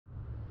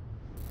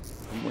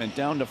He went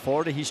down to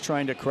Florida. He's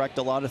trying to correct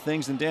a lot of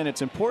things. And Dan,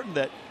 it's important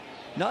that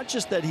not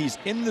just that he's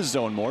in the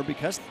zone more,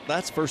 because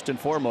that's first and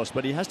foremost,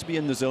 but he has to be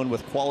in the zone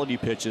with quality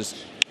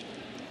pitches.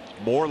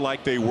 More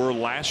like they were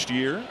last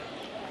year.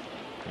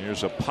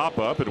 Here's a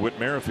pop-up, and Whit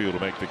Merrifield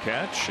will make the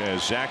catch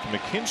as Zach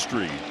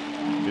McKinstry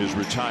is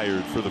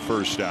retired for the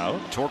first out.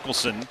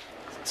 Torkelson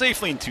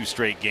safely in 2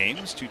 straight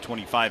games.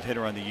 .225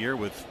 hitter on the year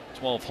with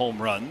 12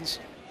 home runs.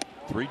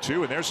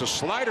 3-2, and there's a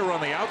slider on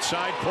the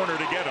outside corner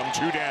to get him.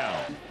 2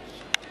 down.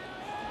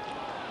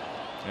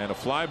 And a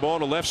fly ball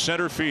to left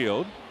center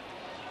field.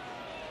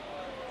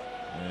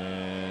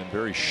 And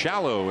very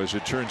shallow, as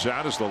it turns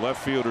out, as the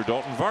left fielder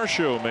Dalton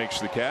Varsho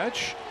makes the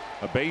catch.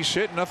 A base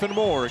hit, nothing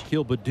more.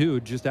 Akil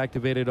Baddoo just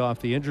activated off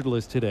the injured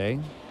list today.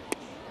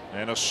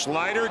 And a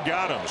slider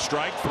got him.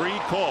 Strike 3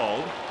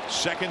 called.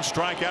 Second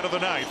strikeout of the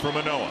night for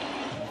Manoah.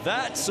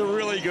 That's a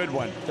really good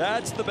one.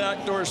 That's the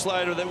backdoor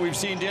slider that we've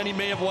seen. Danny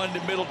may have wanted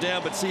to middle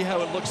down, but see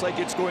how it looks like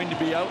it's going to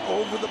be out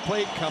over the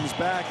plate. Comes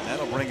back.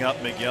 That'll bring up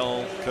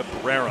Miguel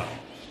Cabrera.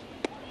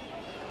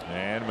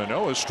 And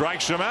Manoah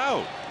strikes him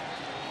out.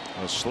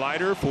 A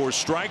slider for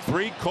strike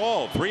 3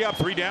 called. 3 up,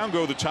 3 down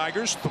go the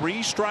Tigers. 3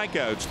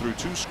 strikeouts through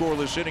 2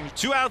 scoreless innings.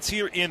 2 outs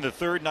here in the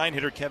third.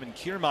 9-hitter Kevin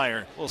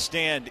Kiermaier will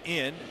stand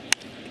in.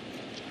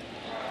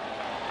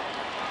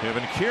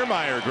 Kevin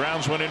Kiermaier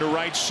grounds one into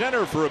right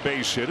center for a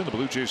base hit, and the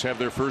Blue Jays have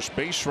their first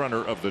base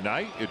runner of the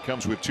night. It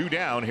comes with 2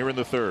 down here in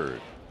the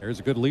third. There's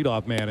a good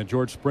leadoff man in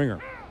George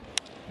Springer.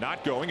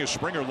 Not going as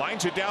Springer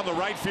lines it down the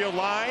right field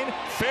line.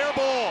 Fair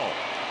ball.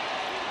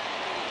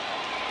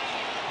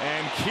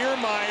 And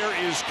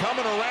Kiermaier is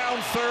coming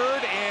around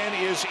third and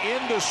is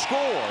in to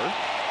score.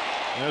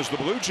 As the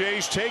Blue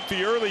Jays take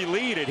the early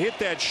lead, it hit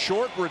that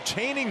short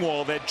retaining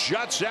wall that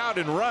juts out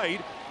in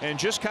right and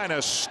just kind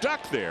of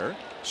stuck there.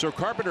 So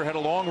Carpenter had a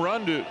long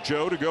run to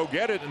Joe to go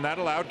get it, and that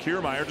allowed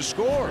Kiermaier to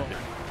score.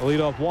 A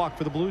leadoff walk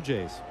for the Blue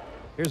Jays.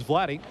 Here's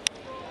Vladdy.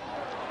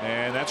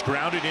 And that's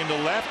grounded into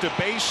left, a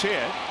base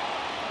hit.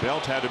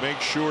 Belt had to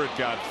make sure it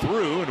got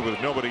through, and with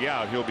nobody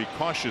out, he'll be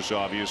cautious,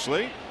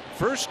 obviously.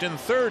 First and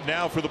third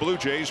now for the Blue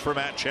Jays for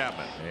Matt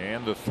Chapman.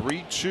 And the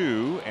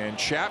 3-2, and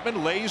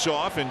Chapman lays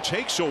off and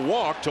takes a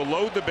walk to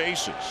load the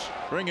bases.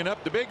 Bringing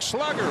up the big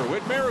slugger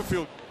with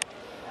Merrifield.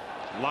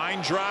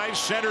 Line drive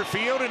center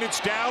field, and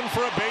it's down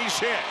for a base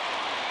hit.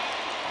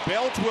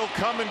 Belt will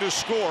come in to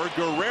score.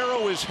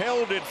 Guerrero is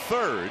held at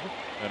third.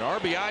 An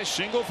RBI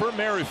single for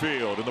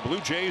Merrifield, and the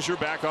Blue Jays are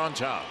back on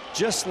top.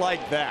 Just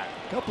like that.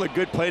 A couple of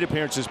good plate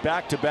appearances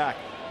back to back.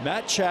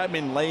 Matt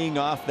Chapman laying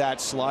off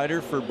that slider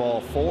for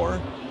ball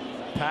 4.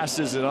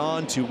 Passes it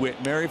on to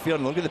Whit Merrifield,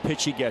 and look at the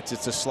pitch he gets.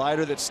 It's a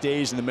slider that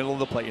stays in the middle of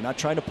the plate. You're not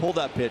trying to pull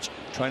that pitch,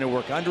 trying to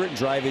work under it and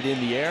drive it in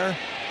the air.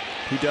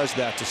 He does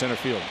that to center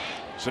field.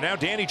 So now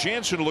Danny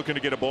Jansen looking to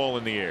get a ball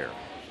in the air.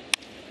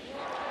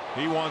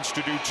 He wants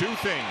to do 2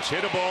 things: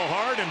 hit a ball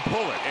hard and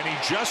pull it, and he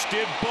just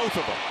did both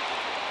of them.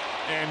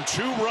 And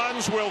 2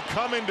 runs will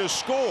come in to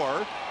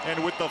score,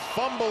 and with the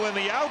fumble in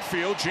the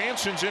outfield,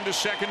 Jansen's into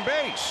second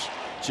base.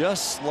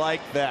 Just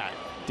like that.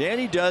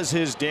 Danny does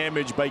his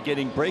damage by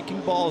getting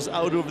breaking balls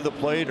out over the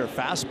plate or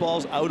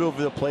fastballs out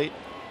over the plate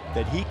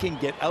that he can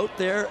get out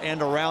there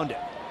and around it.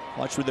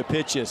 Watch where the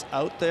pitch is,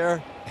 out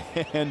there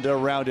and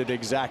around it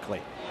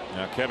exactly.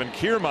 Now Kevin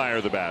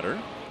Kiermaier, the batter.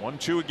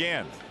 1-2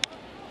 again.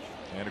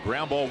 And a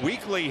ground ball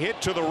weakly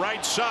hit to the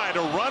right side.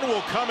 A run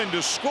will come in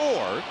to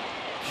score.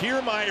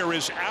 Kiermaier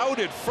is out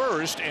at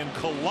first and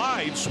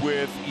collides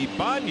with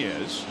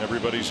Ibanez.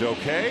 Everybody's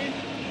okay.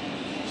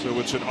 So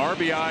it's an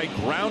RBI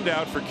ground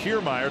out for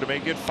Kiermaier to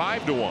make it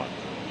 5-1.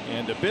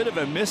 And a bit of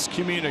a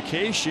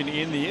miscommunication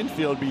in the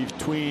infield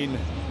between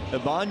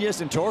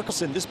Ibanez and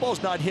Torkelson. This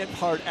ball's not hit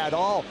hard at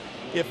all.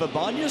 If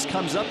Ibanez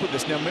comes up with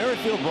this, now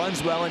Merrifield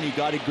runs well and he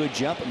got a good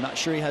jump. I'm not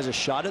sure he has a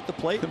shot at the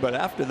plate, but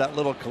after that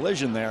little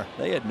collision there,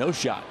 they had no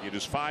shot. It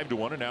is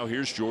 5-1, and now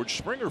here's George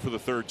Springer for the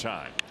 3rd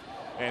time.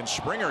 And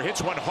Springer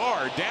hits one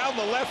hard down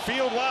the left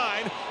field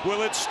line.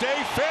 Will it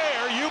stay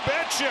fair? You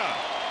betcha.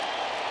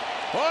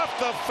 Off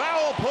the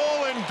foul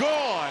pole and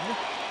gone.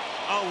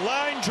 A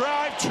line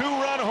drive,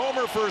 2-run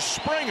homer for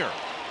Springer,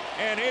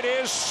 and it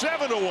is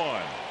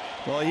 7-1.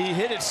 Well, he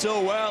hit it so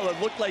well,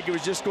 it looked like it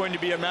was just going to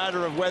be a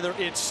matter of whether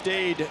it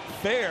stayed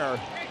fair.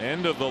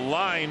 End of the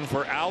line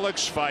for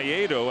Alex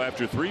Faedo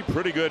after 3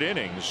 pretty good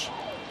innings.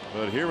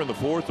 But here in the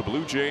 4th, the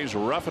Blue Jays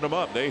roughing them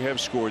up. They have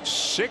scored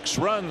 6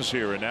 runs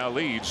here and now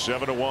lead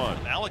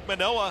 7-1. Alek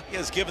Manoah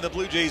has given the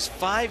Blue Jays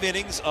 5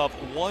 innings of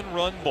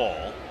 1-run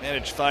ball,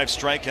 managed 5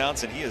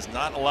 strikeouts, and he has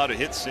not allowed a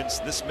hit since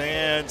this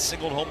man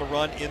singled home a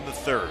run in the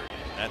 3rd.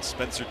 That's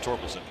Spencer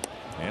Torkelson.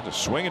 And a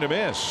swing and a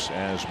miss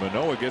as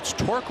Manoah gets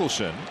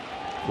Torkelson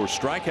for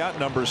strikeout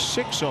number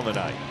 6 on the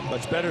night.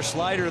 Much better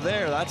slider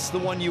there. That's the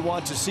one you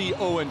want to see.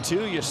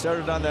 0-2. You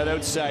started on that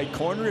outside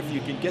corner. If you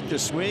can get the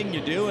swing,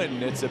 you do it,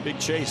 and it's a big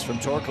chase from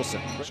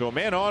Torkelson. So a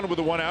man on with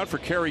a 1 out for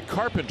Kerry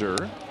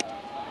Carpenter.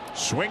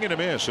 Swing and a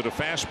miss at a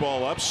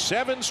fastball up.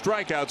 7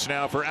 strikeouts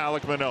now for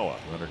Alek Manoah.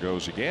 Runner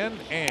goes again,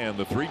 and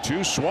the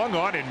 3-2 swung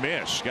on and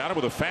missed. Got him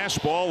with a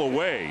fastball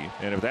away,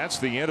 and if that's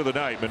the end of the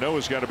night,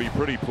 Manoah's got to be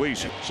pretty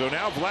pleased. So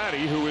now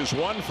Vladdy, who is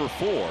 1 for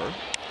 4.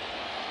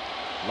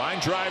 Line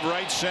drive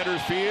right center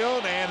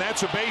field, and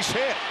that's a base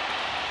hit.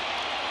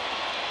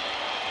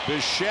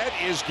 Bichette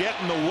is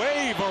getting the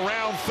wave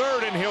around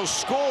third, and he'll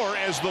score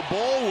as the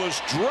ball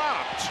was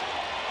dropped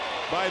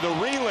by the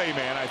relay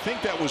man. I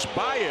think that was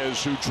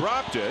Baez who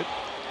dropped it,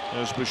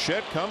 as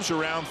Bichette comes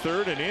around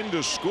third and in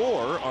to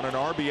score on an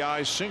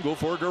RBI single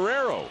for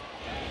Guerrero.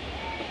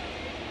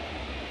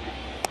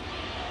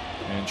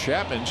 And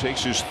Chapman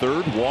takes his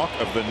 3rd walk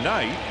of the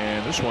night,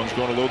 and this one's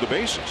going to load the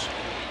bases.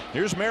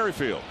 Here's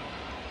Merrifield.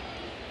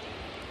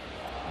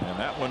 And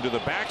that one to the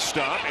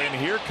backstop, and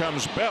here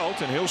comes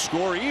Belt, and he'll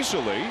score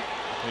easily.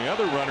 The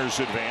other runners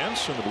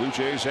advance, and the Blue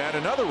Jays add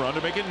another run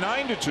to make it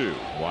 9-2.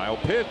 Wild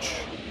pitch.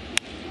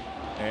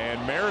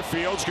 And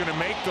Merrifield's going to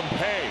make them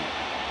pay.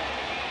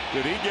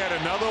 Did he get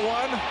another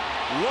one?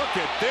 Look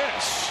at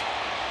this.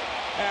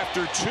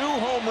 After 2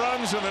 home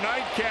runs in the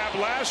nightcap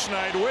last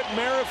night, Whit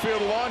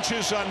Merrifield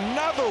launches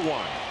another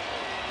one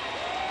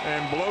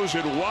and blows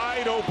it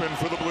wide open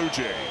for the Blue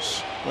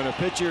Jays. When a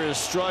pitcher is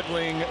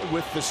struggling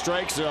with the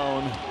strike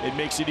zone, it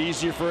makes it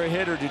easier for a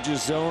hitter to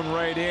just zone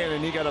right in,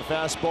 and he got a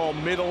fastball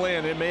middle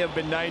in. It may have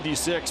been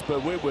 96,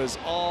 but Whit was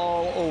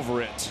all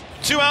over it.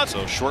 2 outs.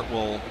 So Short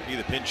will be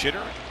the pinch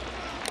hitter.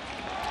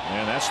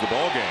 And that's the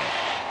ball game.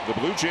 The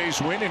Blue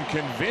Jays win in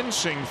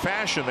convincing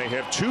fashion. They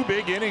have 2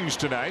 big innings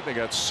tonight. They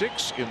got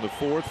 6 in the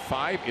 4th,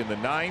 5 in the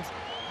 9th.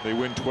 They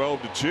win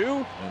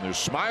 12-2, and there's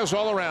smiles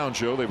all around,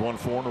 Joe. They've won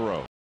 4 in a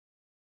row.